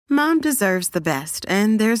Mom deserves the best,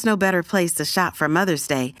 and there's no better place to shop for Mother's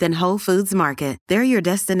Day than Whole Foods Market. They're your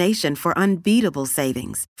destination for unbeatable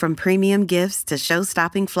savings, from premium gifts to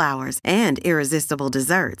show-stopping flowers and irresistible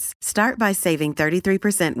desserts. Start by saving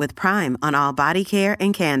 33% with Prime on all body care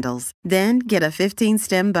and candles. Then get a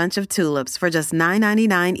 15-stem bunch of tulips for just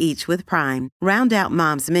 $9.99 each with Prime. Round out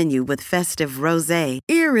Mom's menu with festive rosé,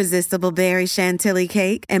 irresistible berry chantilly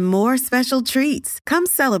cake, and more special treats. Come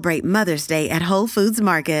celebrate Mother's Day at Whole Foods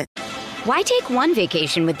Market. Why take one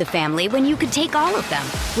vacation with the family when you could take all of them?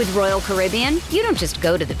 With Royal Caribbean, you don't just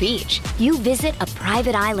go to the beach. You visit a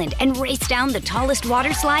private island and race down the tallest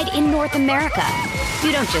water slide in North America.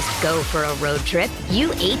 You don't just go for a road trip. You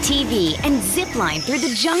ATV and zip line through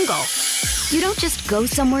the jungle. You don't just go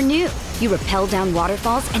somewhere new. You rappel down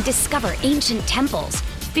waterfalls and discover ancient temples.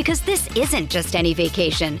 Because this isn't just any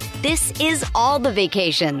vacation. This is all the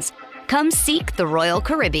vacations. Come seek the Royal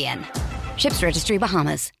Caribbean. Ships Registry,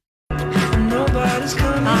 Bahamas.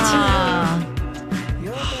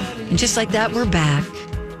 And just like that, we're back.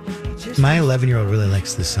 My 11-year-old really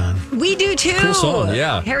likes this song. We do too. Cool song,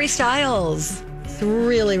 yeah. Harry Styles. It's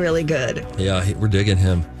really, really good. Yeah, we're digging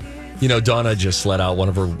him. You know, Donna just let out one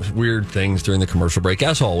of her weird things during the commercial break.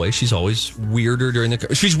 As always, she's always weirder during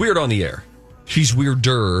the... She's weird on the air. She's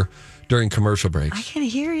weirder during commercial breaks. I can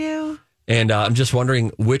hear you. And I'm just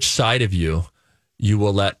wondering which side of you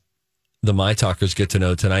will let the My Talkers get to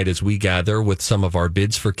know tonight as we gather with some of our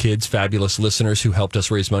Bids for Kids fabulous listeners who helped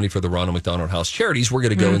us raise money for the Ronald McDonald House Charities. We're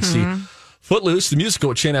going to go and see Footloose, the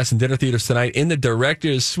musical at Chanhassen Dinner Theaters tonight in the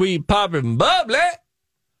director's suite, poppin' bubbly.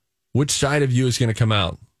 Which side of you is going to come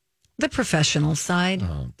out? The professional side.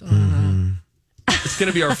 It's going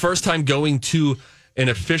to be our first time going to an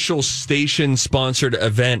official station-sponsored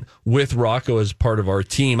event with Rocco as part of our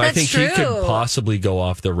team. That's I think true. he could possibly go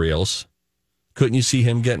off the rails. Couldn't you see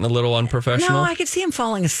him getting a little unprofessional? No, I could see him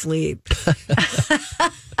falling asleep.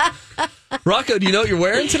 Rocco, do you know what you're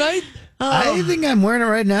wearing tonight? I think I'm wearing it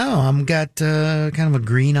right now. I'm got kind of a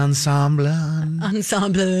green ensemble on.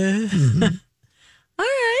 Ensemble. All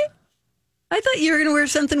right. I thought you were going to wear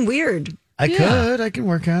something weird. I can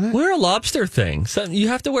work on it. Wear a lobster thing. You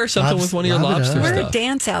have to wear something with one of your lobster Wear stuff. a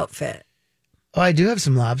dance outfit. Oh, I do have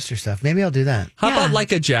some lobster stuff. Maybe I'll do that. How about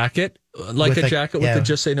like a jacket? Like a jacket with the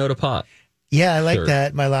Just Say No to Pot. Yeah, I like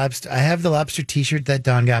that. My lobster. I have the lobster T-shirt that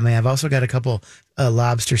Don got me. I've also got a couple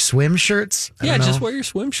lobster swim shirts. Yeah, just wear your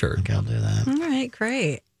swim shirt. Okay, I'll do that. All right,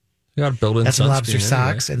 great. You got to build in some lobster sunscreen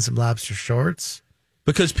socks and some lobster shorts.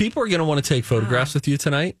 Because people are going to want to take photographs with you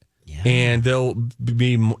tonight. Yeah. And they'll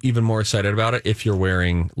be even more excited about it if you're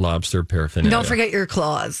wearing lobster paraphernalia. Don't forget your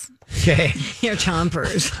claws. Okay. Your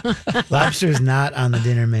chompers. Lobster is not on the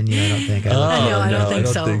dinner menu, I don't think. I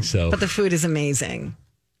don't think so. But the food is amazing.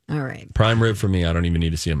 All right. Prime rib for me. I don't even need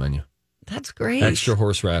to see a menu. That's great. Extra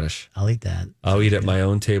horseradish. I'll eat that. I'll eat at my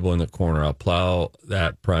own table in the corner. I'll plow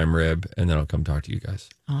that prime rib, and then I'll come talk to you guys.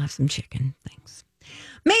 I'll have some chicken. Thanks.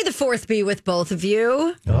 May the 4th be with both of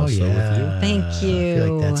you. Oh, Also yeah. with you. Thank you. I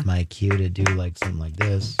feel like that's my cue to do like something like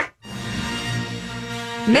this.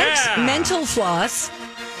 Mental Floss.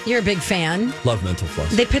 You're a big fan. Love Mental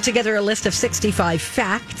Floss. They put together a list of 65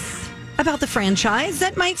 facts about the franchise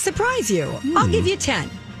that might surprise you. I'll give you 10.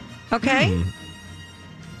 Okay?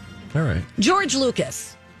 All right. George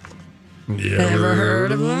Lucas. You Ever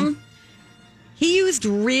heard of him? He used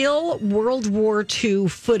real World War II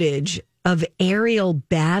footage of aerial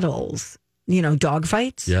battles,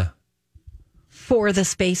 dogfights. Yeah. For the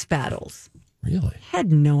space battles. Really?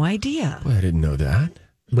 Had no idea. Boy, I didn't know that.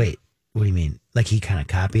 Wait, what do you mean? Like he kind of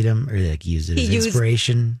copied them or like used it as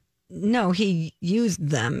inspiration? No, he used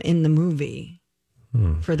them in the movie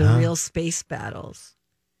for the real space battles.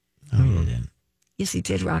 Oh, you didn't. Yes, he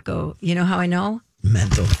did, Rocco. You know how I know?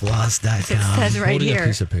 Mentalfloss.com. It says right Holding here. a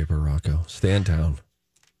piece of paper, Rocco. Stand down.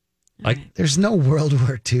 There's no World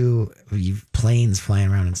War II planes flying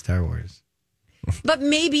around in Star Wars. But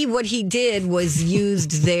maybe what he did was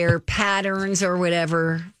used their patterns or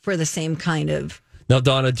whatever for the same kind of... Now,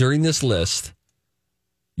 Donna, during this list,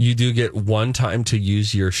 you do get one time to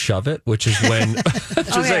use your shove it, which is when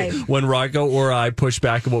when Rocco or I push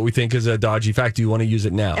back at what we think is a dodgy fact. Do you want to use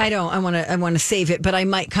it now? I don't. I want to save it, but I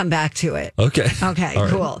might come back to it. Okay. Okay, All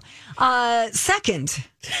right. Cool. Second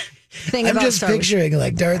thing I'm about just Star Wars. picturing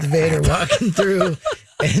like Darth Vader walking through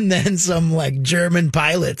and then some like German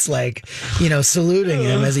pilots saluting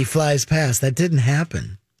him as he flies past. That didn't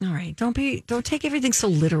happen. All right, don't take everything so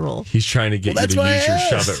literal. He's trying to get you to use your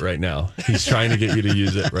shove asked. it right now. He's trying to get you to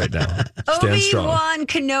use it right now. Stand strong. Obi-Wan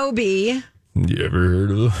Kenobi You ever heard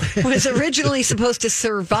of him? was originally supposed to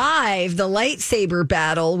survive the lightsaber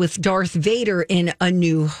battle with Darth Vader in A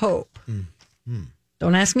New Hope.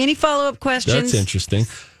 Don't ask me any follow-up questions. That's interesting.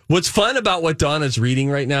 What's fun about what Donna's reading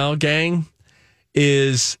right now, gang,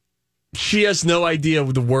 is she has no idea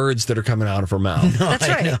of the words that are coming out of her mouth. No, That's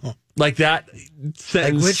right. I know. Like that sentence.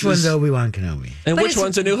 Like which one's Obi-Wan Kenobi? And But which it's-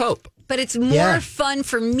 one's A New Hope? But it's more fun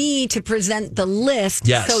for me to present the list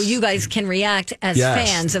Yes. so you guys can react as Yes.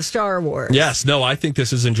 fans of Star Wars. Yes. No, I think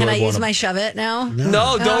this is Can enjoyable. I use my shove it now?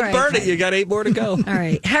 No, don't All right, burn it. fine. You got 8 more to go. All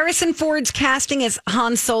right. Harrison Ford's casting as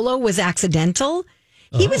Han Solo was accidental.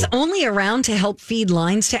 He was only around to help feed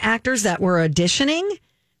lines to actors that were auditioning,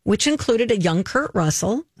 which included a young Kurt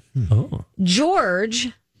Russell. Oh.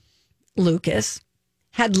 George Lucas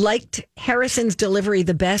had liked Harrison's delivery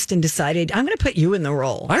the best and decided, I'm going to put you in the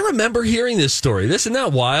role. I remember hearing this story. Isn't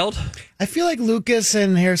that wild? I feel like Lucas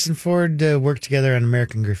and Harrison Ford worked together on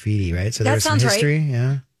American Graffiti, right? So That there's some sounds right. history.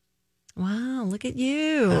 Yeah, Wow, look at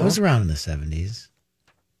you. that was around in the 70s,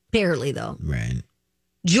 Barely, though. right?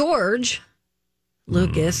 George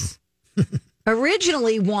Lucas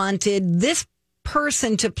originally wanted this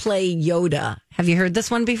person to play Yoda. Have you heard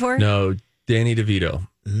this one before? No, Danny DeVito,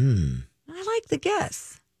 I like the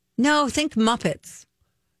guess. No, think Muppets.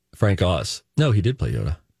 Frank Oz. No, he did play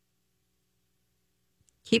Yoda.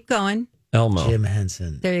 Keep going. Elmo. Jim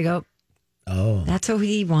Henson. There you go. Oh, That's who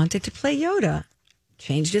he wanted to play Yoda.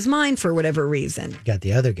 Changed his mind for whatever reason. got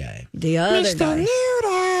the other guy. The other guy.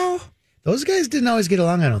 Those guys didn't always get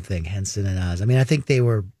along, I don't think, Henson and Oz. I mean, I think they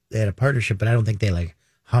had a partnership, but I don't think they like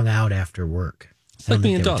hung out after work. It's like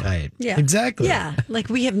me and Donna. Tight. Yeah. Exactly. Yeah. Like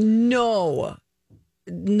we have no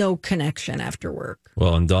connection after work.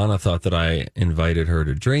 Well, and Donna thought that I invited her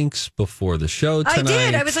to drinks before the show tonight. I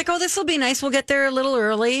did. I was like, oh, this will be nice. We'll get there a little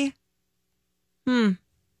early. I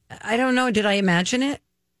don't know. Did I imagine it?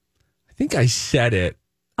 I think I said it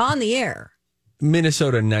On the air.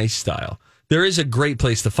 Minnesota nice style. There is a great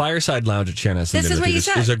place. The Fireside Lounge at Chanhassen This is what you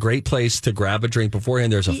said. is a great place to grab a drink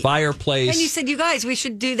beforehand. There's a fireplace. And you said, you guys, we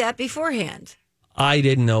should do that beforehand. I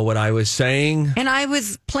didn't know what I was saying. And I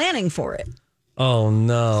was planning for it. Oh,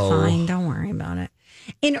 no. Fine, don't worry about it.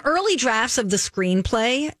 In early drafts of the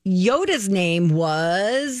screenplay, Yoda's name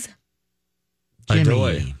was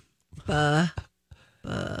Adoy. Jimmy.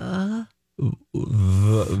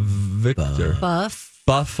 Victor.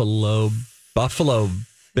 Buffalo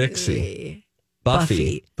Bixie.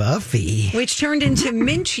 Buffy. Buffy. Which turned into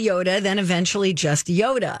Minch Yoda, then eventually just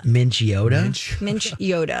Yoda. Minch Yoda. Minch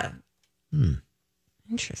Yoda.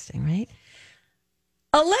 Interesting, right?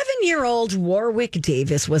 11-year-old Warwick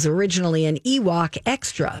Davis was originally an Ewok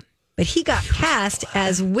extra, but he got cast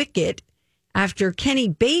as Wicket after Kenny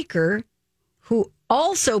Baker, who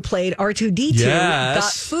also played R2-D2, Yes.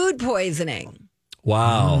 got food poisoning.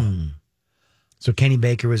 Wow. So Kenny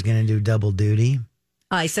Baker was going to do double duty.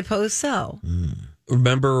 I suppose so.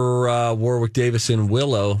 Remember Warwick Davis in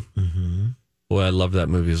Willow? Mm-hmm. Boy, I loved that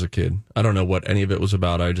movie as a kid. I don't know what any of it was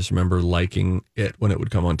about. I just remember liking it when it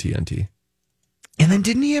would come on TNT. And then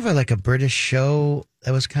didn't he have a British show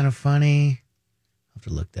that was kind of funny? I'll have to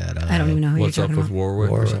look that up. I don't even know who What's you're up talking with about.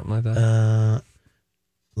 Warwick or something like that?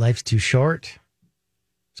 Life's Too Short.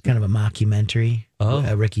 It's kind of a mockumentary. Oh.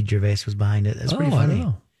 Ricky Gervais was behind it. That's pretty I don't funny.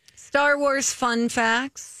 know. Star Wars fun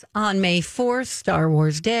facts on May 4th, Star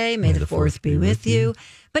Wars Day. May the 4th be with you.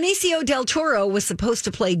 Benicio del Toro was supposed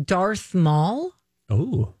to play Darth Maul.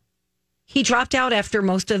 Oh. He dropped out after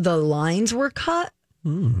most of the lines were cut,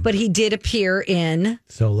 but he did appear in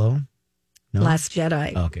Solo? No? Last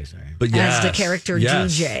Jedi Oh, okay, sorry. But as the yes, character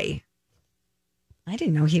yes, DJ. I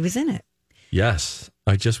didn't know he was in it. Yes.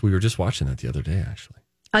 We were just watching that the other day, actually.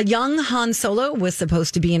 A young Han Solo was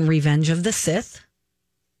supposed to be in Revenge of the Sith,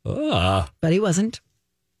 but he wasn't.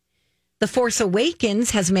 The Force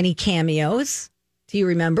Awakens has many cameos. Do you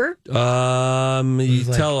remember? You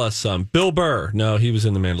tell us some. Bill Burr. No, he was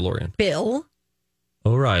in The Mandalorian. Bill.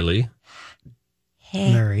 O'Reilly.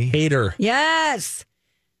 Murray. Hader. Yes.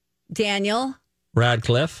 Daniel.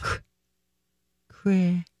 Radcliffe.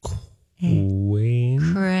 Craig.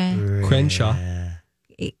 Wayne. Craig. Crenshaw.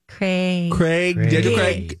 Craig. Craig. Daniel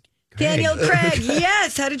Craig. Daniel Craig.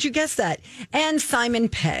 Yes. How did you guess that? And Simon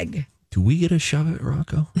Pegg. Do we get a shove at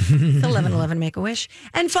Rocco? It's 11:11 Make-A-Wish.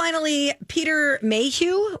 And finally, Peter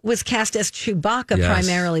Mayhew was cast as Chewbacca Yes.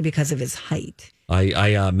 primarily because of his height.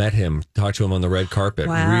 I met him, talked to him on the red carpet.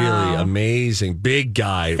 Wow. Really amazing. Big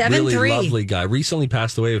guy. 7'3". Really lovely guy. Recently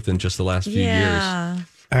passed away within just the last few years.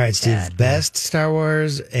 All right, Steve. Best Star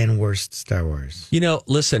Wars and worst Star Wars. You know,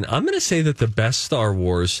 listen, I'm going to say that the best Star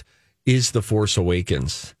Wars is The Force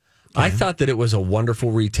Awakens. I thought that it was a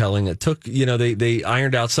wonderful retelling. It took, they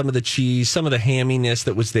ironed out some of the cheese, some of the hamminess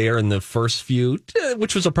that was there in the first few,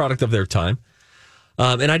 which was a product of their time.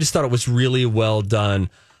 And I just thought it was really well done.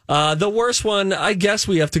 The worst one, I guess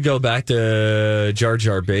we have to go back to Jar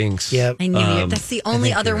Jar Binks. Yep. I knew you. That's the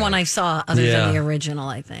only other one I saw other Yeah. than the original,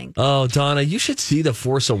 I think. Oh, Donna, you should see The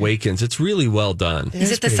Force Awakens. It's really well done.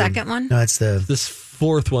 Is it the second one? No, it's the. This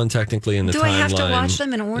fourth one, technically, in the Do timeline. I have to watch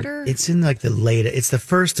them in order? It's in like the latest. It's the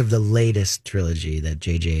first of the latest trilogy that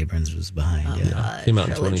J.J. Abrams was behind. Yeah. Came out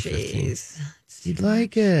in 2015. Trilogies. You'd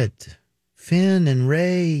like it. Finn and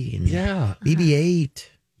Ray and Yeah. BB-8.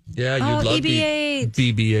 Yeah, you'd Oh, love EB8.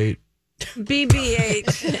 BB-8. BB-8.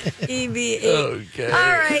 EB8. Okay. All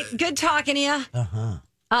right. Good talking to you.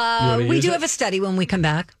 Uh-huh. We use do it? have a study when we come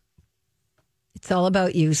back. It's all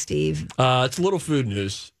about you, Steve. It's a little food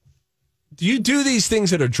news. Do you do these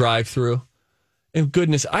things at a drive-through? And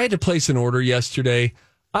goodness, I had to place an order yesterday.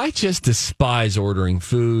 I just despise ordering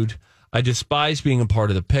food. I despise being a part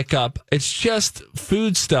of the pickup. It's just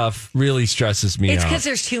food stuff really stresses me It's out. because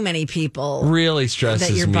there's too many people Really stresses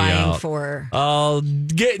that you're me buying out. for. I'll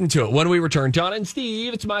get into it when we return. John and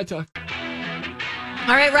Steve, it's my talk.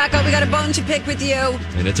 All right, Rocco, we got a bone to pick with you.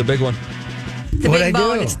 And it's a big one. The What'd big I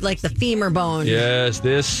bone. do? It's like the femur bone. Yes,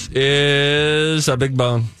 this is a big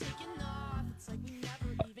bone.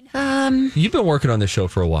 You've been working on this show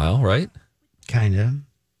for a while, right? Kind of.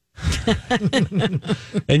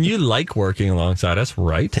 And you like working alongside us,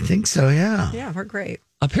 right? I think so, yeah. Yeah, we're great.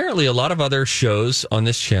 Apparently, a lot of other shows on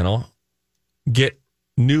this channel get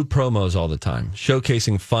new promos all the time,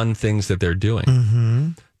 showcasing fun things that they're doing. Mm-hmm.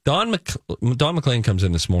 Don McLean comes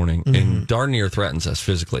in this morning and darn near threatens us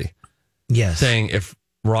physically, Yes. saying if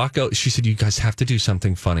Rocco, she said, you guys have to do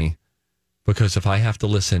something funny because if I have to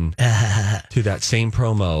listen to that same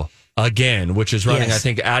promo again, which is running, Yes. I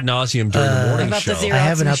think, ad nauseum during the morning about the show. Xerox I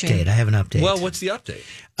have an machine. update. Well, what's the update?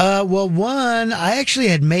 Well, one, I actually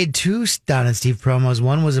had made two Don and Steve promos.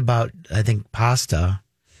 One was about, I think, pasta,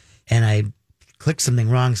 and I clicked something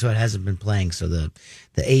wrong, so it hasn't been playing. So the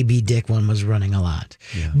AB Dick one was running a lot.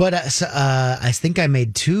 Yeah. But I think I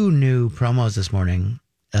made two new promos this morning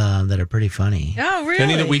that are pretty funny. Oh, really?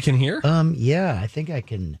 Any that we can hear? Yeah, I think I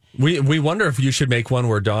can. We wonder if you should make one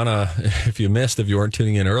where Donna, if you weren't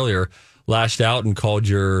tuning in earlier, lashed out and called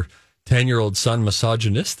your 10-year-old son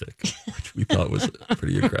misogynistic, which we thought was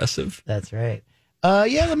pretty aggressive. That's right.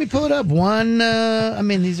 Yeah, let me pull it up. One,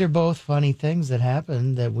 these are both funny things that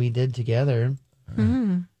happened that we did together.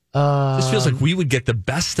 This feels like we would get the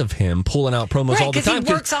best of him pulling out promos Right, all the because time.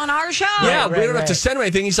 he works on our show. Yeah, Right, we don't have to right. send him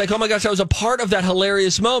anything. He's like, oh my gosh, I was a part of that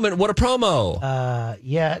hilarious moment. What a promo. I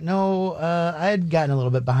had gotten a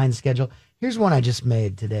little bit behind schedule. Here's one I just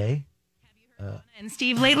made today. And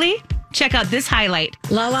Steve lately? Check out this highlight.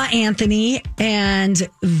 Lala Anthony and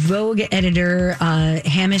Vogue editor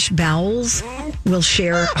Hamish Bowles will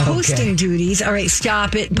share hosting duties. All right,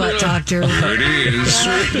 stop it, butt doctor. It is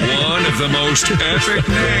one of the most epic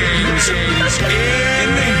names in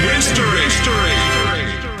history.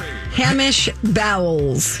 Hamish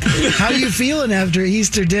Bowles. How you feeling after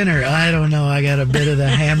Easter dinner? I don't know. I got a bit of the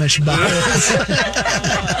Hamish bowels.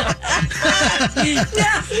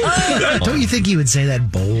 Don't you think you would say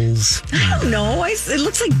that, bowls? No, it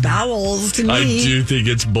looks like bowels to me. I do think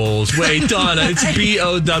it's bowls. Wait, Donna, it's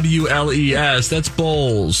Bowles. That's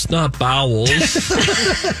bowls, not bowels.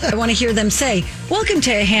 I want to hear them say, welcome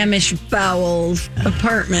to Hamish Bowles'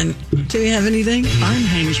 apartment. Do we have anything? I'm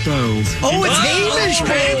Hamish Bowles. Oh, it's Hamish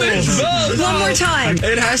bowls. Bowles. One more time.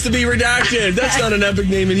 It has to be redacted. That's not an epic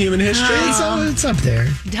name in human history. It's up there.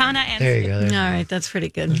 Donna and There you go. All right, that's pretty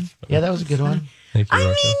good. Yeah, that was a good one. Thank you, I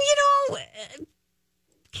Rocco. mean,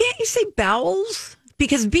 can't you say bowels?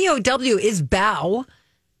 Because B-O-W is bow,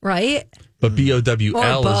 right? But BOWL Or is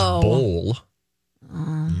bow. bowl.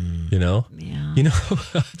 You know? Yeah. You know,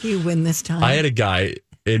 You win this time. I had a guy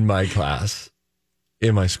in my class,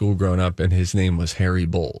 in my school growing up, and his name was Harry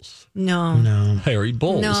Bowles. No. No. Harry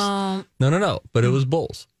Bowles. No. No. But it was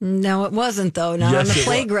Bowles. No, it wasn't, though. Not Yes, on the it was.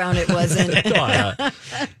 playground, it wasn't. Donna.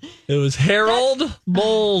 It was Harold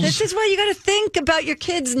Bowles. This is why you got to think about your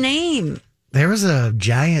kid's name. There was a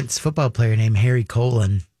Giants football player named Harry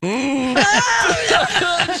Colin.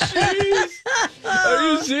 Are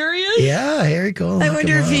you serious? Yeah, Harry Colin. I Look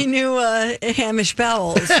wonder him if up. he knew Hamish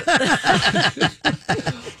Bowles.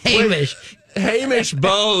 Hamish. Hamish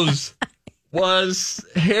Bowes was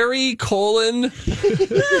Harry Colin.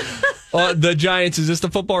 The Giants, is this the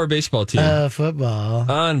football or baseball team? Football.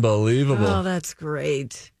 Unbelievable. Oh, that's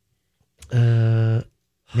great.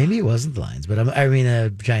 Maybe it wasn't the Lions, but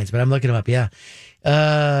Giants, but I'm looking them up. Yeah.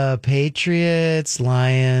 Patriots,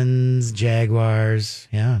 Lions, Jaguars.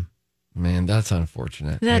 Yeah. Man, that's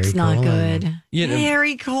unfortunate. That's Harry not Colin. good. You know-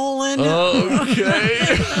 Harry Colin.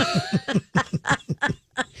 Okay.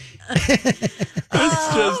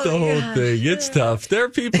 It's just the whole thing. It's tough. There are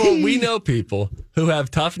people, we know people who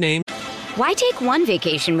have tough names. Why take one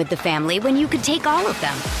vacation with the family when you could take all of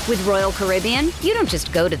them? With Royal Caribbean, you don't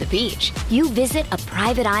just go to the beach. You visit a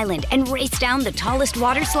private island and race down the tallest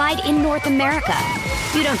water slide in North America.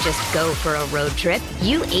 You don't just go for a road trip.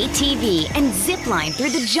 You ATV and zip line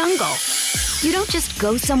through the jungle. You don't just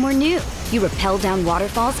go somewhere new. You rappel down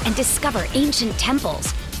waterfalls and discover ancient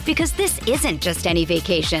temples. Because this isn't just any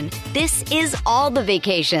vacation. This is all the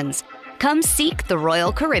vacations. Come seek the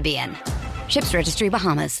Royal Caribbean. Ships Registry,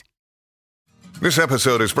 Bahamas. This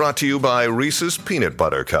episode is brought to you by Reese's Peanut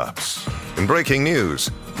Butter Cups. In breaking news,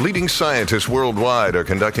 leading scientists worldwide are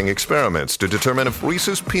conducting experiments to determine if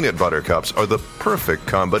Reese's Peanut Butter Cups are the perfect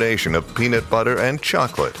combination of peanut butter and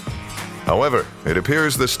chocolate. However, it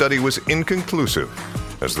appears the study was inconclusive,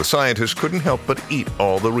 as the scientists couldn't help but eat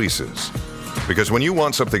all the Reese's. Because when you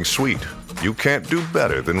want something sweet, you can't do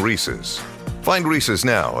better than Reese's. Find Reese's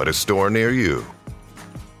now at a store near you.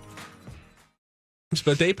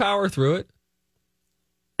 But they power through it.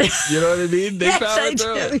 You know what I mean? They power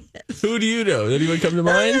through it. Who do you know? Anyone come to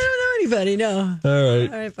mind? I don't know anybody, no. All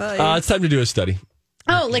right. All right, bye. It's time to do a study.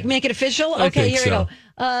 Oh, like make it official? I Okay, think here we so. go.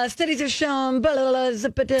 Studies have shown...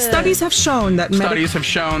 Studies have shown that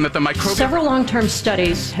the microbial... Several long-term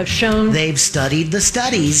studies have shown... They've studied the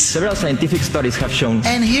studies. Several scientific studies have shown...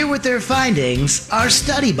 And here with their findings are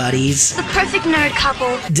study buddies, the perfect nerd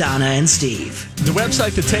couple, Donna and Steve. The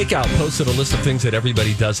website The Takeout posted a list of things that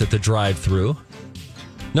everybody does at the drive-thru.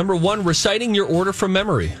 Number 1, reciting your order from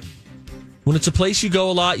memory. When it's a place you go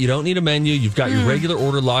a lot, you don't need a menu. You've got your regular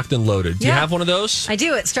order locked and loaded. Do you have one of those? I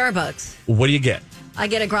do at Starbucks. What do you get? I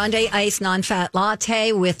get a grande iced non-fat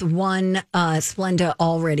latte with one Splenda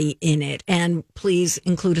already in it. And please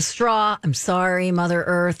include a straw. I'm sorry, Mother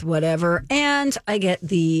Earth, whatever. And I get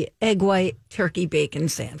the egg white turkey bacon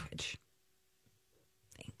sandwich.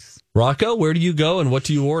 Thanks. Rocco, where do you go and what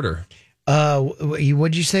do you order?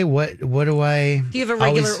 What'd you say? What do I... Do you have a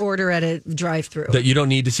regular order at a drive-thru? That you don't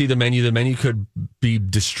need to see the menu. The menu could be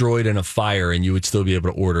destroyed in a fire and you would still be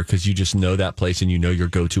able to order because you just know that place and you know your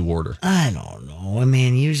go-to order. I don't know. I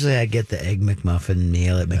mean, usually I get the Egg McMuffin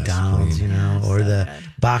meal at McDonald's, or the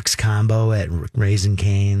box combo at Raising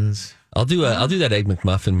Cane's. I'll do that Egg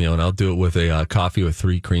McMuffin meal and I'll do it with a coffee with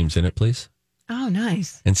 3 creams in it, please. Oh,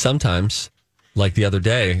 nice. And sometimes, like the other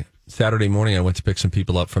day, Saturday morning, I went to pick some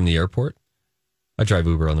people up from the airport. I drive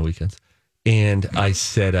Uber on the weekends. And I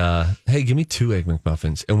said, hey, give me 2 Egg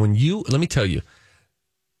McMuffins. And let me tell you,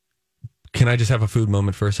 can I just have a food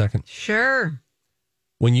moment for a second? Sure.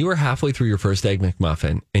 When you are halfway through your first Egg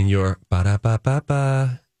McMuffin and you're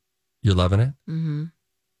ba-da-ba-ba-ba, you're loving it. Mm-hmm.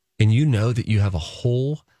 And you know that you have a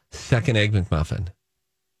whole second Egg McMuffin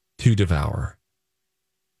to devour.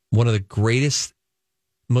 One of the greatest,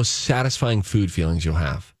 most satisfying food feelings you'll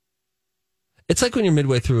have. It's like when you're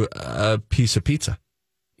midway through a piece of pizza.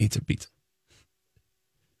 Eats a pizza.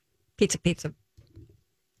 Pizza.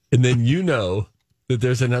 And then you know that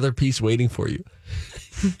there's another piece waiting for you.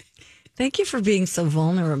 Thank you for being so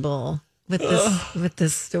vulnerable with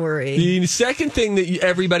this story. The second thing that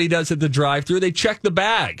everybody does at the drive-thru, they check the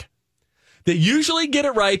bag. They usually get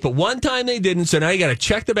it right, but one time they didn't, so now you got to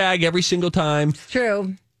check the bag every single time. It's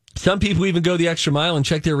true. Some people even go the extra mile and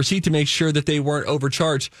check their receipt to make sure that they weren't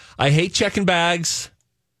overcharged. I hate checking bags.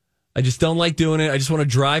 I just don't like doing it. I just want to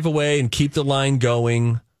drive away and keep the line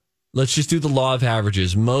going. Let's just do the law of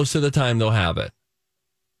averages. Most of the time they'll have it.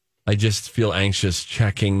 I just feel anxious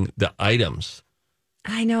checking the items.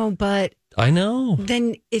 I know, but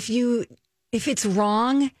then if it's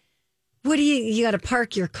wrong, what do you got to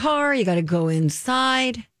park your car, you got to go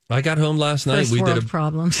inside. I got home last night. We did a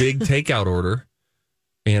big takeout order.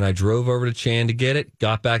 And I drove over to Chan to get it,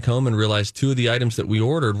 got back home and realized 2 of the items that we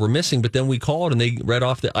ordered were missing. But then we called and they read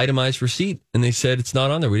off the itemized receipt and they said it's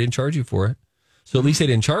not on there. We didn't charge you for it. So at least they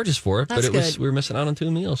didn't charge us for it. That's but we were missing out on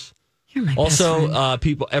 2 meals. You're my also, best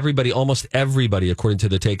friend. almost everybody, according to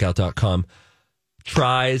the takeout.com,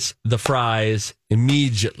 tries the fries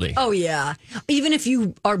immediately. Oh, yeah. Even if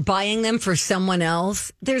you are buying them for someone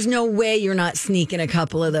else, there's no way you're not sneaking a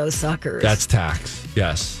couple of those suckers. That's tax.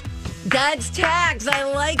 Yes. That's tax.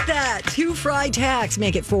 I like that. 2 fry tax.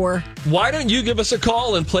 Make it 4. Why don't you give us a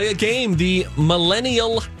call and play a game, the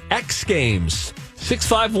Millennial X Games?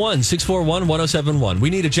 651-641-1071. We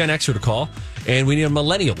need a Gen Xer to call, and we need a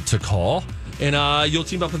millennial to call. And you'll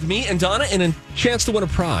team up with me and Donna, and a chance to win a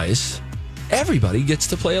prize. Everybody gets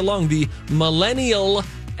to play along. The Millennial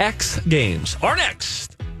X Games are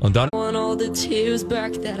next on Donna.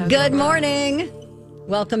 Good morning.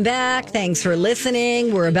 Welcome back. Thanks for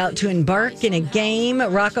listening. We're about to embark in a game.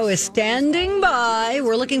 Rocco is standing by.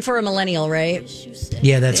 We're looking for a millennial, right?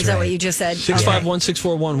 Yeah, that's right. Is that what you just said?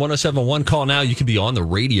 651-641-1071. Call now. You can be on the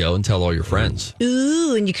radio and tell all your friends.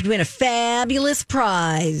 Ooh, and you could win a fabulous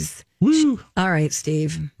prize. Woo. All right,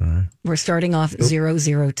 Steve. All right. We're starting off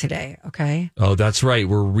 0-0 today, okay? Oh, that's right.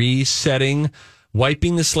 We're resetting,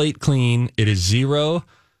 wiping the slate clean. It is 0-0.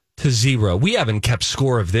 We haven't kept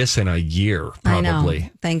score of this in a year, probably. I know.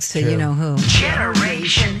 Thanks to you know who.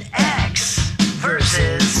 Generation X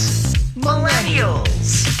versus Millennials.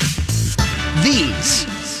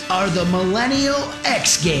 These are the Millennial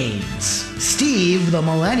X Games. Steve, the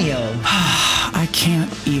Millennial. I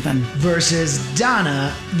can't even. Versus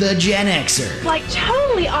Donna, the Gen Xer. Like,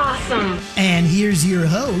 totally awesome. And here's your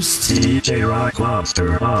host, DJ Rock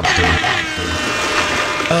Lobster.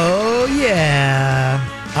 Oh, yeah.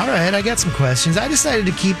 All right, I got some questions. I decided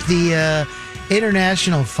to keep the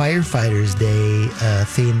International Firefighters Day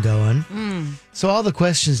theme going. So all the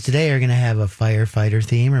questions today are going to have a firefighter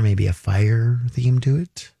theme or maybe a fire theme to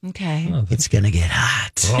it. Okay. Oh, it's going to get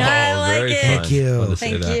hot. Oh, I like very it. fun. Thank you.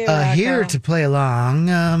 Thank you, Rocco. Here to play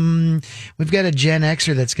along, we've got a Gen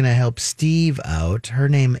Xer that's going to help Steve out. Her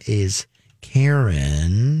name is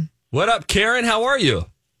Karen. What up, Karen? How are you?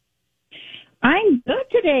 I'm good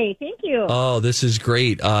today. Thank you. Oh, this is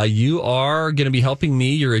great. You are going to be helping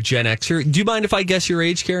me. You're a Gen Xer. Do you mind if I guess your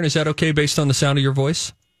age, Karen? Is that okay based on the sound of your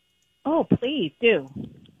voice? Oh, please do.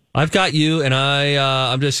 I've got you, and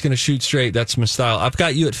I'm just going to shoot straight. That's my style. I've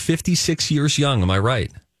got you at 56 years young. Am I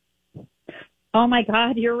right? Oh, my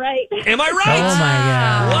God, you're right. Am I right? Oh, my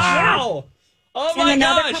God. Wow. Oh, my In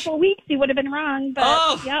another gosh. couple weeks, you would have been wrong,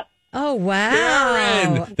 but yep. Oh, wow.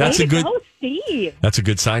 Karen. That's Way a to good. go, Steve. That's a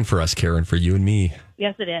good sign for us, Karen, for you and me.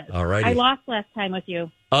 Yes, it is. All righty. I lost last time with you.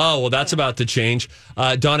 Oh, well, that's about to change.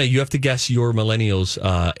 Donna, you have to guess your millennials'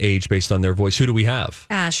 age based on their voice. Who do we have?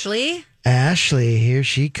 Ashley. Ashley, here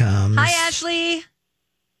she comes. Hi, Ashley.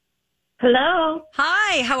 Hello.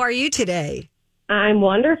 Hi, how are you today? I'm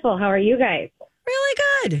wonderful. How are you guys? Really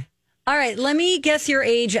good. All right, let me guess your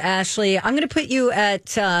age, Ashley. I'm going to put you at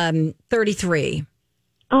 33.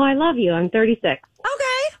 Oh, I love you. I'm 36. Okay.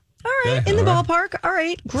 All right. In the ballpark. All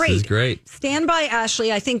right. Great. This is great. Stand by,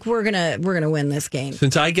 Ashley. I think we're gonna win this game.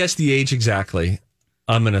 Since I guessed the age exactly,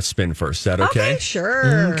 I'm going to spin first. Is that okay? Okay,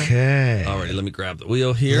 sure. Okay. All right, let me grab the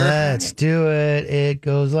wheel here. Let's do it. It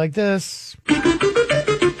goes like this.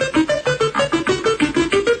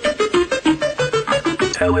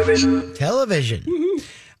 Television.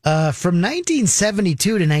 From 1972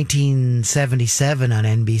 to 1977 on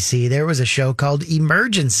NBC, there was a show called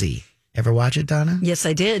Emergency. Ever watch it, Donna? Yes,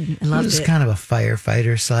 I did. I loved it. It was kind of a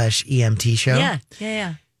firefighter / EMT show.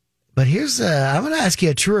 Yeah. But here's, I'm going to ask you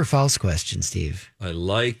a true or false question, Steve. I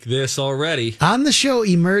like this already. On the show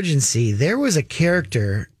Emergency, there was a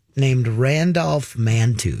character named Randolph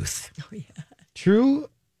Mantooth. Oh, yeah. True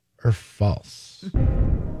or false?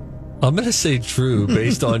 I'm going to say true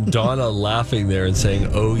based on Donna laughing there and saying,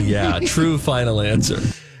 oh, yeah. True final answer.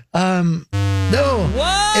 No.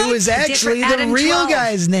 What? It was actually the real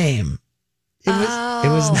guy's name. It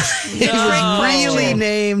was really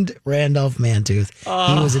named Randolph Mantooth.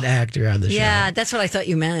 He was an actor on the show. Yeah, that's what I thought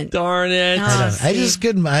you meant. Darn it. I just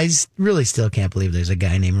couldn't. I really still can't believe there's a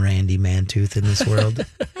guy named Randy Mantooth in this world.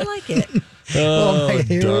 I like it. Oh,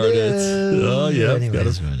 here darn it it. is. Oh, yeah.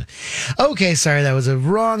 Anyways, okay, sorry, that was a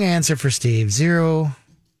wrong answer for Steve. 0-0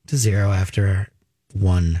 after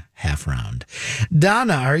one half round.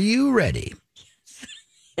 Donna, are you ready?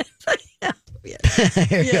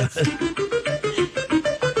 Yes.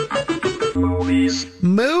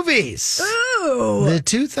 Movies. Ooh. The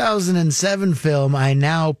 2007 film I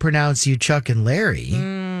Now Pronounce You Chuck and Larry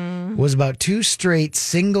was about two straight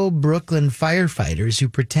single Brooklyn firefighters who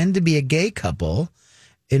pretend to be a gay couple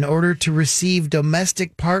in order to receive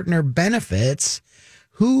domestic partner benefits.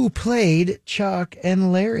 Who played Chuck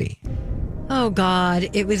and Larry? Oh, God.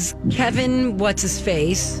 It was Kevin, what's his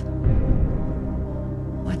face?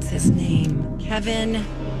 What's his name? Kevin.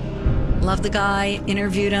 Love the guy.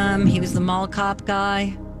 Interviewed him. He was the mall cop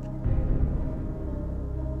guy.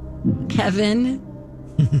 Kevin.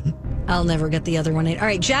 I'll never get the other one. All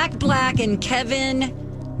right. Jack Black and Kevin.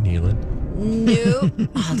 Nealon. No.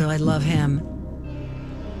 Although I love him.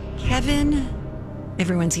 Kevin.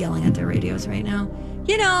 Everyone's yelling at their radios right now.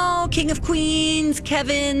 You know, King of Queens,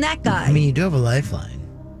 Kevin, that guy. I mean, you do have a lifeline.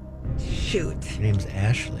 Shoot. Her name's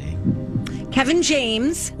Ashley. Kevin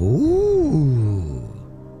James. Ooh.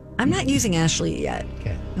 I'm not using Ashley yet.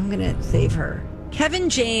 Okay. I'm going to save her. Kevin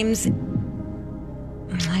James.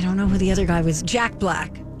 I don't know who the other guy was. Jack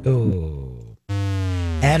Black. Oh.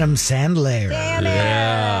 Adam Sandler. Damn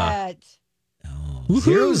Yeah. it.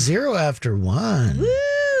 0-0 after one.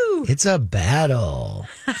 Woo! It's a battle.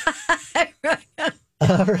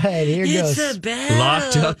 All right, here goes. It's a battle.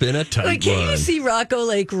 Locked up in a tight Like, can't you one. see Rocco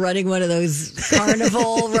like running one of those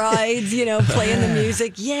carnival rides, playing the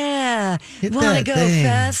music? Yeah. Hit Want to that go thing.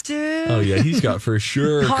 faster? Oh, yeah, he's got for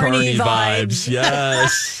sure Carney carny vibes.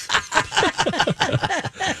 Yes.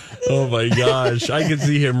 Oh, my gosh. I can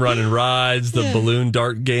see him running rides, the balloon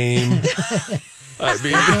dart game. I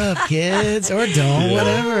mean, Up, kids, or don't,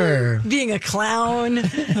 whatever. Being a clown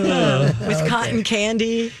with cotton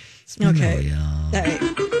candy. Okay. All right.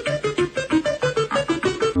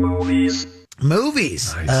 Movies.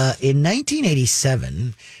 Movies. In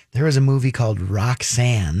 1987, there was a movie called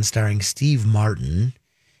Roxanne starring Steve Martin.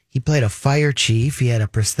 He played a fire chief. He had a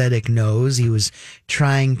prosthetic nose. He was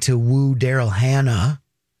trying to woo Daryl Hannah.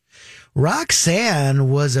 Roxanne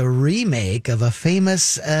was a remake of a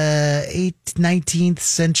famous 19th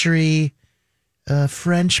century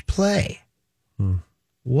French play.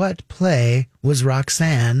 What play was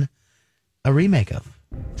Roxanne a remake of?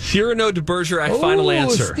 Cyrano de Bergerac, final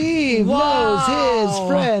answer. Steve knows his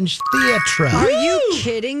French theatre. Are you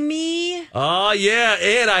kidding me? Oh, yeah.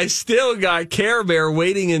 And I still got Care Bear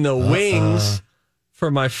waiting in the wings for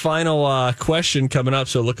my final question coming up.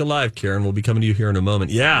 So look alive, Karen. We'll be coming to you here in a moment.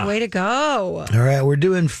 Yeah. Way to go. All right, we're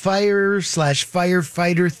doing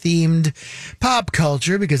fire/firefighter themed pop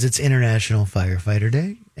culture because it's International Firefighter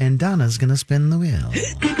Day, and Donna's going to spin the wheel.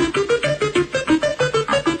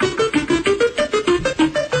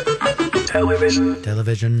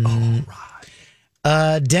 Television. All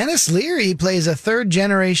right. Dennis Leary plays a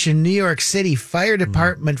third-generation New York City Fire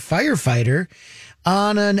Department firefighter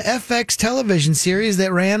on an FX television series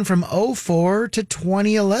that ran from 2004 to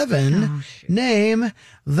 2011. Name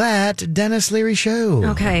that Dennis Leary show.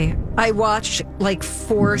 Okay. I watched like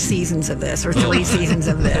 4 seasons of this or 3 seasons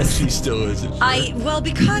of this. She still isn't sure. Well,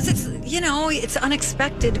 because it's, it's an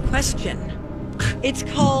unexpected question. It's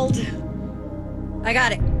called, I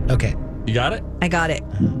got it. Okay. You got it? I got it.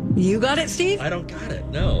 You got it, Steve? I don't got it.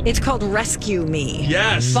 No. It's called Rescue Me.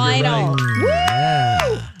 Yes. Final. You're Yeah.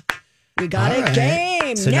 Woo! We got All a right.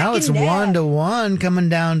 game. So Neck now it's and neck. 1-1 coming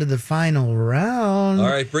down to the final round. All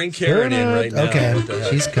right, bring Karen in right now. Okay, What the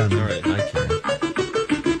heck? she's coming. All right, hi,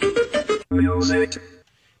 Karen.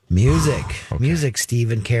 Music,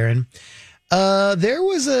 Steve and Karen. There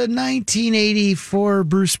was a 1984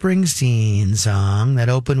 Bruce Springsteen song that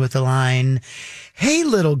opened with the line, "Hey,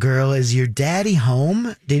 little girl, is your daddy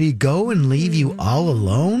home? Did he go and leave you all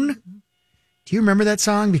alone?" Do you remember that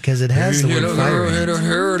song? Because it has the word fire in it.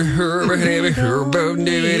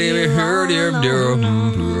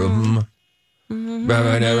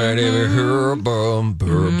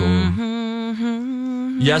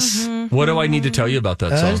 Yes. What do I need to tell you about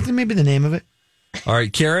that song? Maybe the name of it. All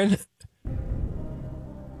right, Karen.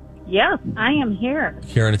 Yes, I am here.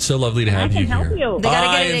 Karen, it's so lovely to have I you can here. help you. They gotta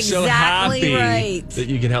get I it am so exactly happy right. that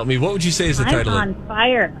you can help me. What would you say is the I'm title? on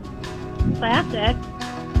fire. Classic.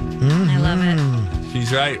 I love it.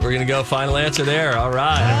 She's right. We're going to go final answer there. All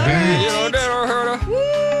right.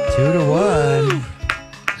 2-1.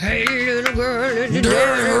 Hey, little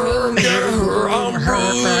girl,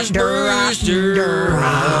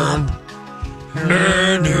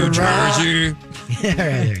 New Jersey. All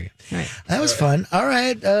right. That was fun. All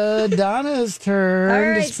right, Donna's turn All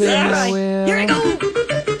right, to spin the wheel. Here we go.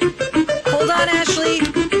 Hold on, Ashley.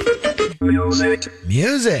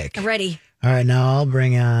 Music. I'm ready. All right, now I'll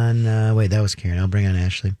bring on. Wait, that was Karen. I'll bring on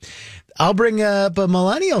Ashley. I'll bring up a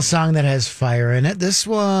millennial song that has fire in it. This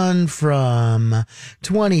one from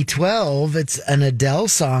 2012. It's an Adele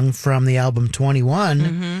song from the album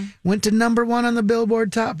 21. Went to number 1 on the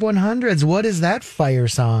Billboard Top 100s. What is that fire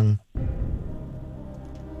song?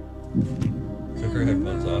 Took her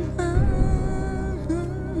headphones off.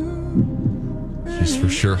 She's for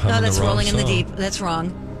sure humming No, that's the wrong Rolling in the song. Deep. That's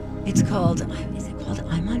wrong. It's called, is it called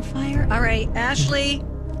I'm on Fire? All right, Ashley.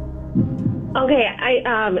 Okay,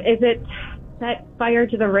 is it set fire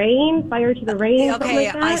to the rain? Fire to the rain? something Okay,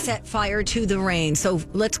 like that? I set fire to the rain. So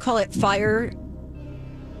let's call it fire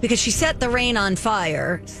because she set the rain on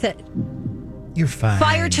fire. You're fine.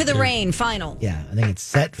 Fire to the rain, final. Yeah, I think it's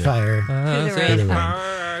set fire To the to the rain.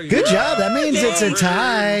 rain. Good job. That means it's a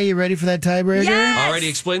tie. You ready for that tiebreaker? Alrighty,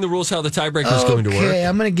 explain the rules how the tiebreaker is going to work. Okay,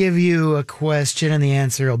 I'm going to give you a question, and the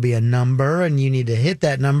answer will be a number, and you need to hit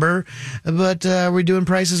that number. But are we doing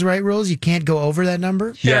Price is Right rules? You can't go over that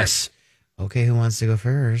number? Yes. Okay, who wants to go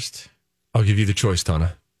first? I'll give you the choice,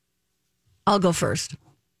 Donna. I'll go first.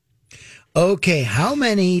 Okay, how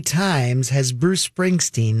many times has Bruce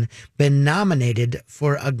Springsteen been nominated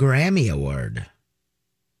for a Grammy Award?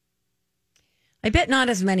 I bet not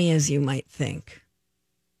as many as you might think.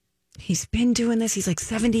 He's been doing this. He's like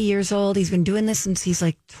 70 years old. He's been doing this since he's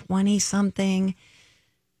like 20-something,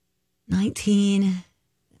 19.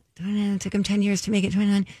 It took him 10 years to make it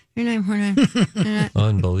 29, 49.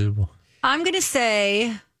 Unbelievable. I'm going to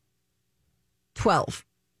say 12.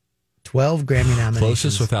 12 Grammy nominations.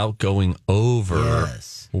 Closest without going over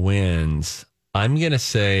wins. I'm going to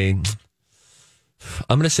say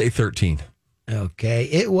 13. Okay.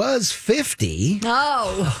 It was 50.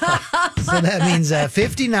 Oh. So that means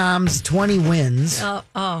 50 noms, 20 wins. All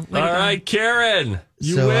right, Karen.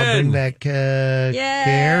 You so win. I'll bring back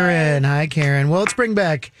Karen. Hi, Karen. Well, let's bring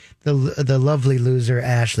back the lovely loser,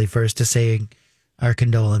 Ashley, first to say our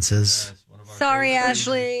condolences. Sorry,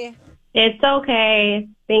 Ashley. It's okay.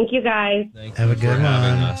 Thank you, guys. Have a good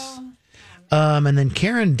one. And then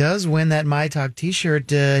Karen does win that My Talk t-shirt.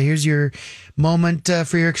 Here's your moment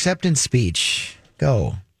for your acceptance speech.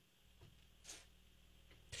 Go.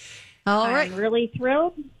 All right. I'm really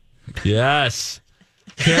thrilled. Yes.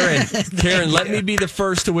 Karen, let me be the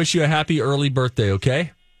first to wish you a happy early birthday,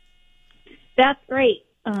 okay? That's great.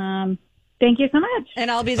 Thank you so much. And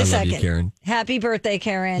I'll be the I second. love you, Karen. Happy birthday,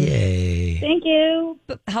 Karen. Yay. Thank you.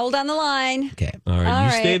 Hold on the line. Okay. All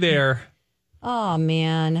right, stay there. Oh,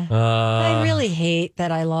 man. I really hate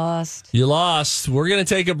that I lost. You lost. We're going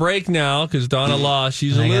to take a break now because Donna lost.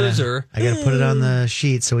 She's a loser. I got to put it on the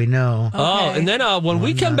sheet so we know. Okay. Oh, and then when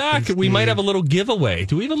we come back, we might have a little giveaway.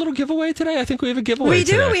 Do we have a little giveaway today? I think we have a giveaway We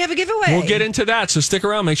do. today. We have a giveaway. We'll get into that, so stick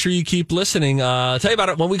around. Make sure you keep listening. Tell you about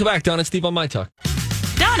it when we come back. Donna and Steve on My Talk.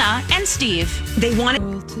 Donna and Steve. They want it.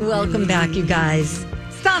 Welcome back, you guys.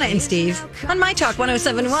 It's Donna and Steve on My Talk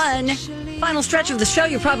 107.1. Final stretch of the show.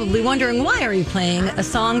 You're probably wondering, why are you playing a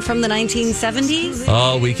song from the 1970s?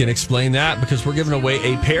 Oh, we can explain that because we're giving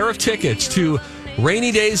away a pair of tickets to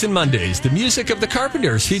Rainy Days and Mondays, the music of the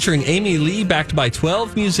Carpenters, featuring Amy Lee, backed by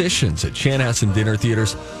 12 musicians at Chanhassen Dinner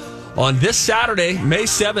Theaters on this Saturday, May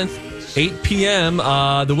 7th, 8 p.m.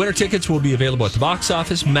 The winter tickets will be available at the box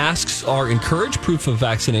office. Masks are encouraged, proof of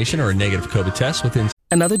vaccination or a negative COVID test within.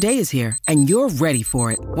 Another day is here, and you're ready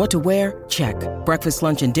for it. What to wear? Check. Breakfast,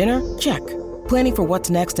 lunch, and dinner? Check. Planning for what's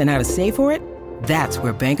next and how to save for it? That's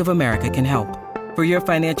where Bank of America can help. For your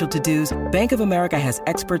financial to-dos, Bank of America has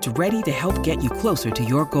experts ready to help get you closer to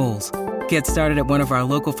your goals. Get started at one of our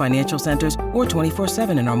local financial centers or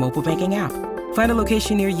 24/7 in our mobile banking app. Find a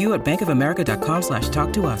location near you at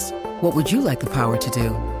bankofamerica.com/talktous. What would you like the power to do?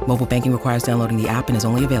 Mobile banking requires downloading the app and is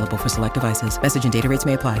only available for select devices. Message and data rates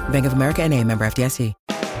may apply. Bank of America NA, member FDIC.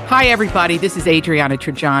 Hi, everybody. This is Adriana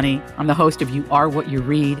Trajani. I'm the host of You Are What You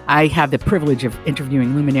Read. I have the privilege of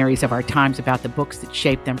interviewing luminaries of our times about the books that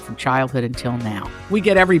shaped them from childhood until now. We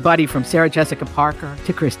get everybody from Sarah Jessica Parker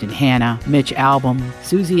to Kristen Hanna, Mitch Albom,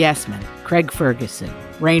 Susie Essman, Craig Ferguson,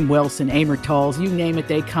 Rainn Wilson, Amor Tolls, you name it,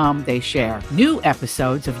 they come, they share. New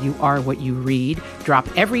episodes of You Are What You Read drop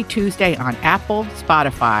every Tuesday on Apple,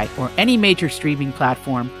 Spotify, or any major streaming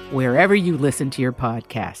platform wherever you listen to your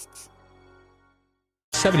podcasts.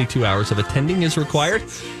 72 hours of attending is required.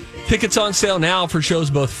 Tickets on sale now for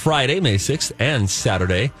shows both Friday, May 6th, and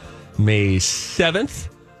Saturday, May 7th.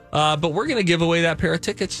 But we're going to give away that pair of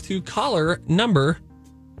tickets to caller number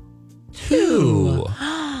 2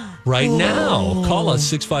 right now. Call us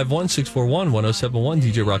 651-641-1071.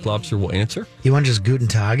 DJ Rock Lobster will answer. You want to just Guten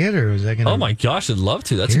Tag it, or is that going to... Oh my gosh, I'd love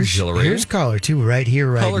to. That's exhilarating. Here's caller 2 right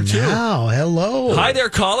here, right Caller 2. now. Hello. Hi there,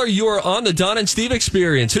 caller. You are on the Don and Steve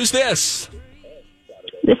Experience. Who's this?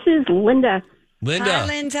 This is Linda. Linda. Hi,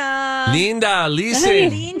 Linda. Linda, listen. Hey,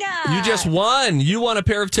 Linda. You just won. You won a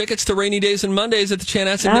pair of tickets to Rainy Days and Mondays at the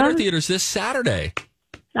Chanhassen Dinner Theaters this Saturday.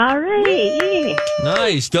 All right. Yay.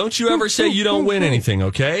 Nice. Don't you ever say you don't win anything,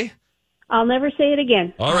 okay? I'll never say it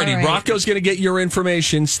again. All righty. right. Rocco's going to get your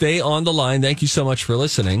information. Stay on the line. Thank you so much for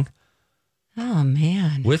listening. Oh,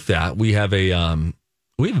 man. With that, we have a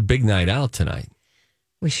big night out tonight.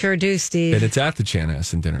 We sure do, Steve. And it's at the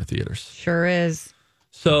Chanhassen Dinner Theaters. Sure is.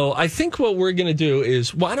 So I think what we're going to do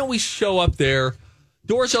is, why don't we show up there?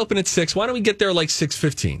 Doors open at 6. Why don't we get there like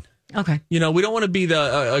 6:15? Okay. You know, we don't want to be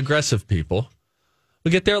the aggressive people.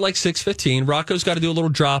 We get there like 6:15. Rocco's got to do a little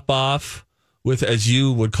drop off with, as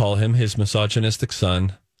you would call him, his misogynistic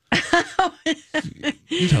son.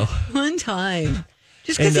 You know, one time.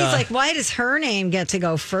 Just because he's like, why does her name get to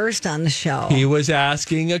go first on the show? He was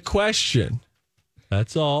asking a question.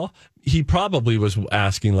 That's all. He probably was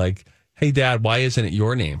asking like, hey, Dad, why isn't it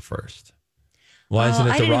your name first? Why isn't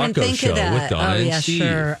it the Rocco show with Donna and Steve?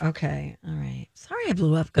 Sure. Okay. All right. Sorry I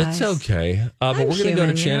blew up, guys. That's okay. But we're going to go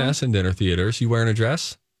to Chanhassen Dinner Theaters. You wearing a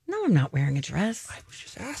dress? No, I'm not wearing a dress. I was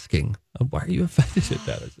just asking. Why are you offended at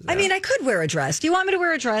that? I mean, I could wear a dress. Do you want me to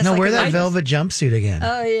wear a dress? No, like wear that velvet jumpsuit again.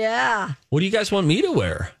 Oh, yeah. What do you guys want me to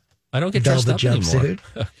wear? I don't get velvet dressed up anymore. jumpsuit.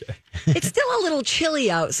 Okay. It's still a little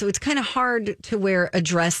chilly out, so it's kind of hard to wear a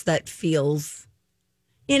dress that feels,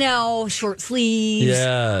 short sleeves.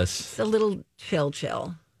 Yes. It's a little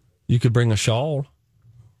chill. You could bring a shawl.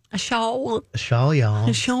 A shawl. A shawl, y'all.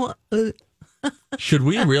 A shawl. Should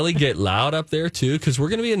we really get loud up there, too? Because we're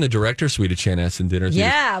going to be in the director's suite at Chanhassen Dinner Theater.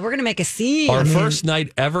 Yeah, we're going to make a scene. Our first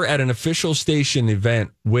night ever at an official station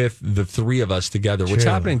event with the three of us together. What's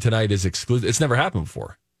happening tonight is exclusive. It's never happened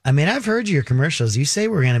before. I mean, I've heard your commercials. You say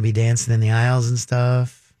we're going to be dancing in the aisles and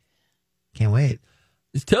stuff. Can't wait.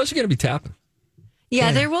 Toes are going to be tapping.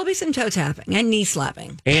 Yeah, there will be some toe tapping and knee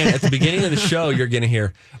slapping. And at the beginning of the show, you're going to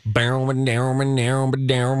hear, and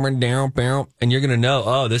you're going to know,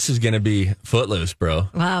 oh, this is going to be Footloose, bro.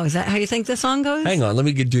 Wow, is that how you think the song goes? Hang on, let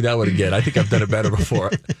me do that one again. I think I've done it better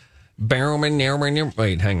before.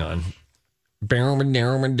 Wait, hang on.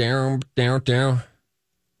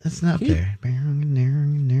 That's not there.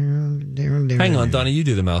 Hang on, Donna, you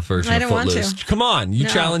do the mouth version. I don't of Footloose. want to. Come on, you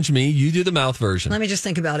challenge me. You do the mouth version. Let me just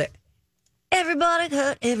think about it. Everybody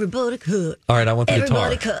cut, everybody cut. All right, I want the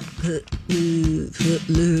everybody guitar. Everybody cut, foot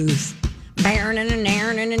loose. I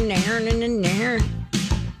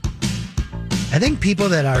think people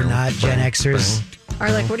that are not Gen Xers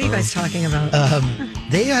are like, what are you guys talking about?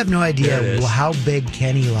 They have no idea how big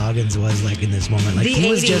Kenny Loggins was like in this moment. Like the he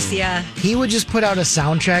was 80s, just, he would just put out a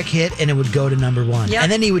soundtrack hit and it would go to number one. Yep.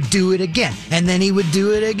 And then he would do it again. And then he would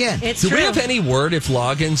do it again. It's Do true. we have any word if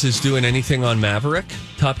Loggins is doing anything on Maverick?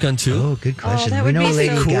 Top Gun 2? Oh, good question. that We would know be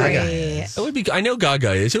Lady so Gaga great. is. It would be. I know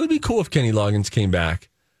Gaga is. It would be cool if Kenny Loggins came back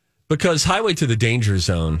because Highway to the Danger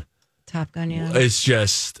Zone Top Gun, yeah. is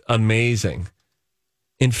just amazing.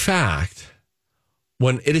 In fact,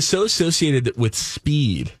 when it is so associated with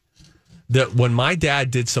speed that when my dad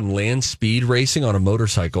did some land speed racing on a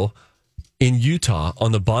motorcycle in Utah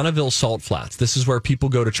on the Bonneville Salt Flats, this is where people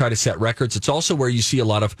go to try to set records. It's also where you see a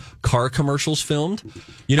lot of car commercials filmed.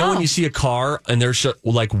 You know, when you see a car and there's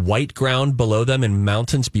like white ground below them and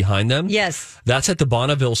mountains behind them? Yes. That's at the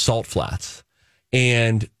Bonneville Salt Flats.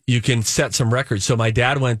 And you can set some records. So my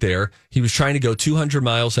dad went there. He was trying to go 200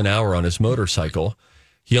 miles an hour on his motorcycle.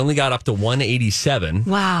 He only got up to 187.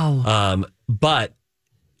 Wow. But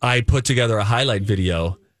I put together a highlight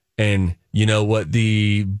video, and you know what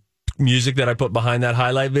the music that I put behind that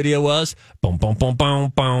highlight video was? Let's go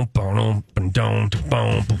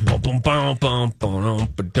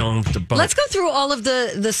through all of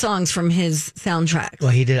the songs from his soundtrack.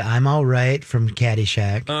 Well, he did I'm All Right from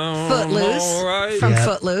Caddyshack. Footloose from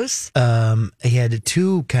Footloose. He had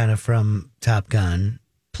two kind of from Top Gun.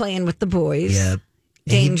 Playing with the Boys. Yep.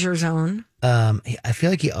 Danger Zone. I feel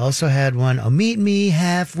like he also had one, Meet Me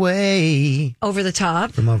Halfway. Over the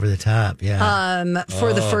Top. From Over the Top, yeah.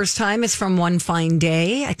 For the first time, it's from One Fine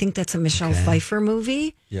Day. I think that's a Michelle Pfeiffer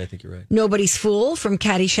movie. Yeah, I think you're right. Nobody's Fool from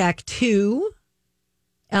Caddyshack 2.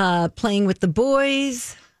 Playing with the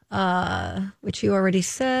Boys, which you already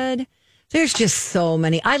said. There's just so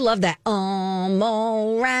many. I love that.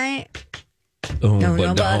 All right. Don't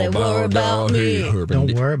nobody worry about me.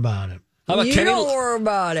 Don't worry about it. How about You Kenny? don't worry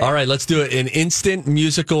about it. All right, let's do it. An instant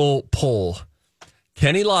musical poll.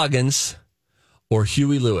 Kenny Loggins or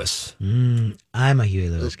Huey Lewis? I'm a Huey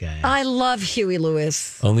Lewis guy. I love Huey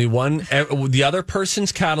Lewis. Only one. The other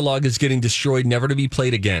person's catalog is getting destroyed, never to be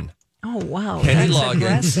played again. Oh, wow. Kenny That's Loggins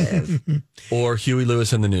aggressive. or Huey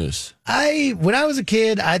Lewis and the News? When I was a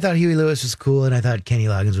kid, I thought Huey Lewis was cool, and I thought Kenny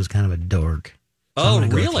Loggins was kind of a dork. So I'm gonna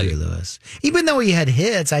go with really? Huey Lewis. Even though he had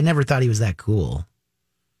hits, I never thought he was that cool.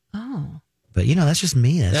 Oh. But, that's just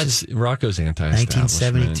me. That's Rocco's anti-establishment.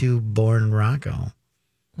 1972 born Rocco.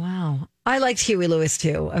 Wow. I liked Huey Lewis,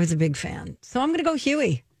 too. I was a big fan. So I'm going to go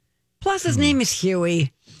Huey. Plus, his name is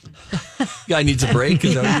Huey. Guy needs a break.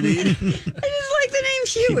 Is that what you need? I just like the name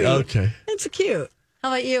Huey. Okay. It's cute. How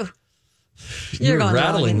about you? You're going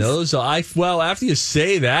rattling Loggins. those. Well, after you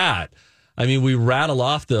say that, I mean, we rattle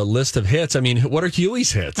off the list of hits. I mean, what are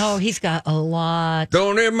Huey's hits? Oh, he's got a lot.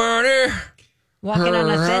 Don't need money. Walking on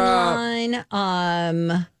a Thin Line.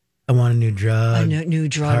 I Want a New Drug. New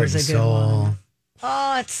Drug Heart is and a good Soul. one.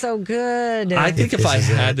 Oh, it's so good. I think if I This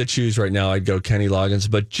Is had It. to choose right now, I'd go Kenny Loggins,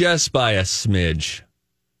 but just by a smidge.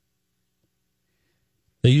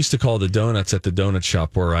 They used to call the donuts at the donut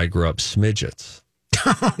shop where I grew up smidgets.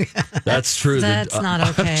 That's true. That's not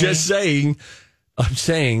okay. I'm just saying. I'm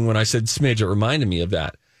saying when I said smidge, it reminded me of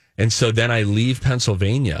that. And so then I leave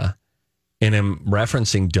Pennsylvania and am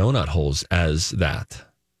referencing donut holes as that.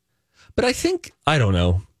 But I think, I don't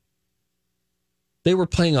know. They were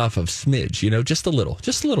playing off of smidge, just a little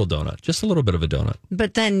donut, just a little bit of a donut.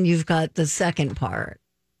 But then you've got the second part,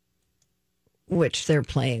 which they're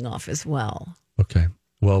playing off as well. Okay.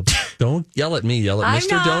 Well, don't yell at me. Yell at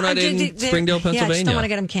Mr. Donut in Springdale, Pennsylvania. Yeah, I just don't want to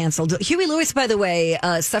get him canceled. Huey Lewis, by the way,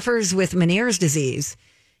 suffers with Meniere's disease,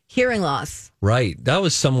 hearing loss. Right. That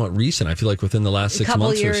was somewhat recent. I feel like within the last 6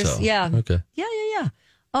 months years, or so. Yeah. Okay. Yeah.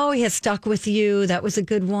 Oh, he has Stuck With You. That was a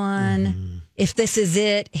good one. If This Is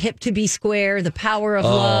It, Hip to Be Square, The Power of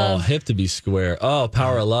Love. Oh, Hip to Be Square. Oh,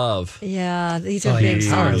 Power of Love. Yeah, these are big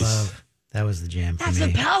songs. Power of Love. That was the jam for That's me.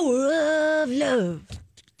 the power of love.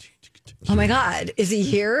 Oh my God, is he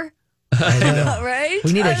here? Right?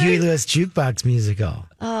 We need a Huey Lewis jukebox musical.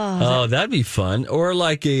 Oh, that'd be fun. Or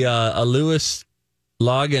like a Lewis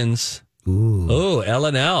Loggins. Ooh. Oh,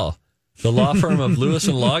 L&L. The law firm of Lewis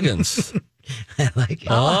and Loggins. I like it.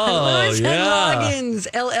 Oh, Lewis yeah. and Loggins,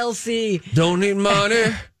 LLC. Don't need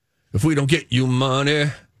money if we don't get you money.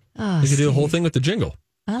 Oh, we could do the whole thing with the jingle.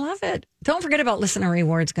 I love it. Don't forget about listener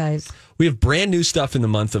rewards, guys. We have brand new stuff in the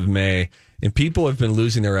month of May, and people have been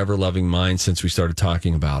losing their ever-loving minds since we started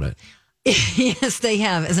talking about it. Yes, they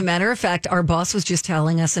have. As a matter of fact, our boss was just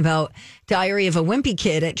telling us about Diary of a Wimpy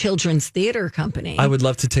Kid at Children's Theater Company. I would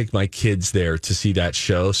love to take my kids there to see that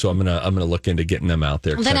show, so I'm gonna look into getting them out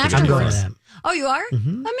there. Then afterwards, oh, you are?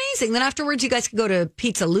 Mm-hmm. Amazing. Then afterwards, you guys can go to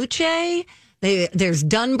Pizza Luce. There's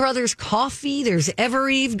Dunn Brothers Coffee. There's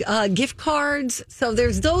Evereve gift cards. So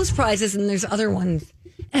there's those prizes, and there's other ones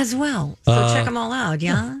as well. So check them all out.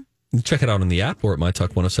 Yeah. Check it out on the app or at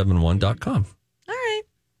mytalk1071.com. All right.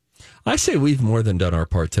 I say we've more than done our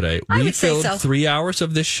part today. We filled 3 hours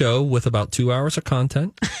of this show with about 2 hours of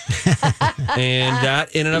content. And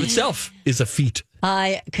that in and of itself is a feat.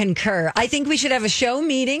 I concur. I think we should have a show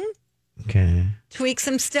meeting. Okay. Tweak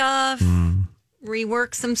some stuff.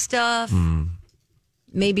 Rework some stuff.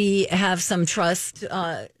 Maybe have some trust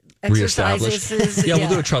exercises. Yeah, we'll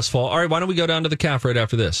do a trust fall. All right, why don't we go down to the calf right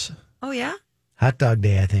after this? Oh, yeah? Hot dog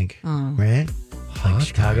day, I think. Oh. Right? Like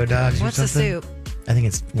Chicago dogs What's or the something. soup? I think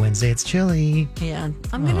it's Wednesday. It's chili. Yeah.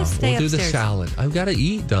 I'm going to stay We'll upstairs. do the salad. I've got to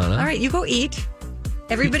eat, Donna. All right, you go eat.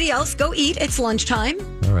 Everybody else, go eat. It's lunchtime.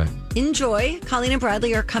 All right. Enjoy. Colleen and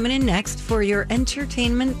Bradley are coming in next for your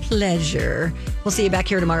entertainment pleasure. We'll see you back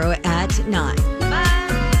here tomorrow at 9. Bye.